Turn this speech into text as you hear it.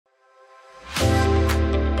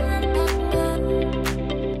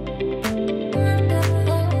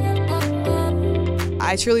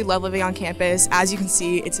I truly love living on campus. As you can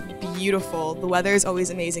see, it's beautiful. The weather is always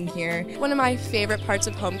amazing here. One of my favorite parts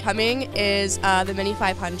of homecoming is the Mini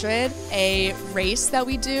 500, a race that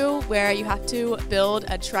we do where you have to build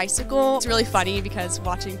a tricycle. It's really funny because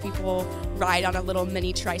watching people ride on a little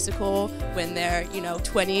mini tricycle when they're,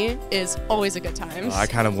 20 is always a good time. I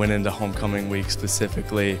kind of went into homecoming week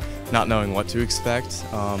specifically not knowing what to expect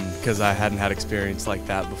because I hadn't had experience like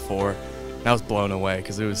that before. And I was blown away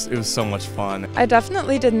because it was so much fun. I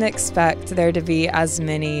definitely didn't expect there to be as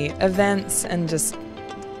many events and just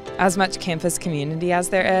as much campus community as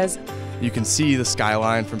there is. You can see the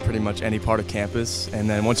skyline from pretty much any part of campus, and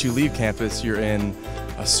then once you leave campus, you're in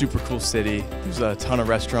a super cool city. There's a ton of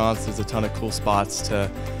restaurants, there's a ton of cool spots to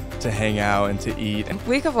hang out and to eat.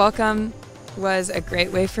 Week of Welcome was a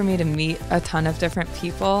great way for me to meet a ton of different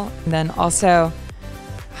people, and then also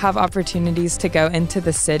have opportunities to go into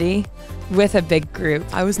the city with a big group.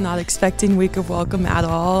 I was not expecting Week of Welcome at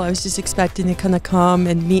all. I was just expecting to kind of come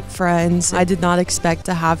and meet friends. I did not expect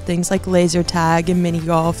to have things like laser tag and mini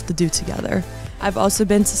golf to do together. I've also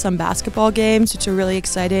been to some basketball games, which are really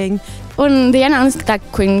exciting. When they announced that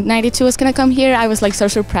Queen 92 was gonna come here, I was like so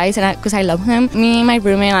surprised because I love him. Me and my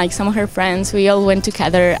roommate, like some of her friends, we all went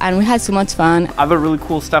together and we had so much fun. Other really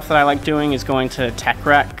cool stuff that I like doing is going to Tech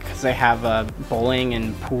Rec because they have bowling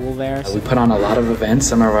and pool there. We put on a lot of events.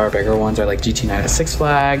 Some of our bigger ones are like GT Night at Six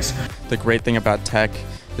Flags. The great thing about Tech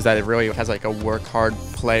is that it really has like a work hard,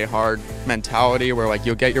 play hard mentality where like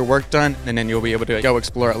you'll get your work done and then you'll be able to go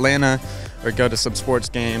explore Atlanta or go to some sports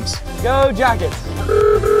games. Go Jackets!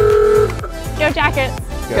 Go Jackets!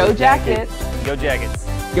 Go Jackets! Go Jackets!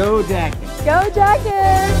 Go Jackets! Go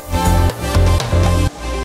Jackets!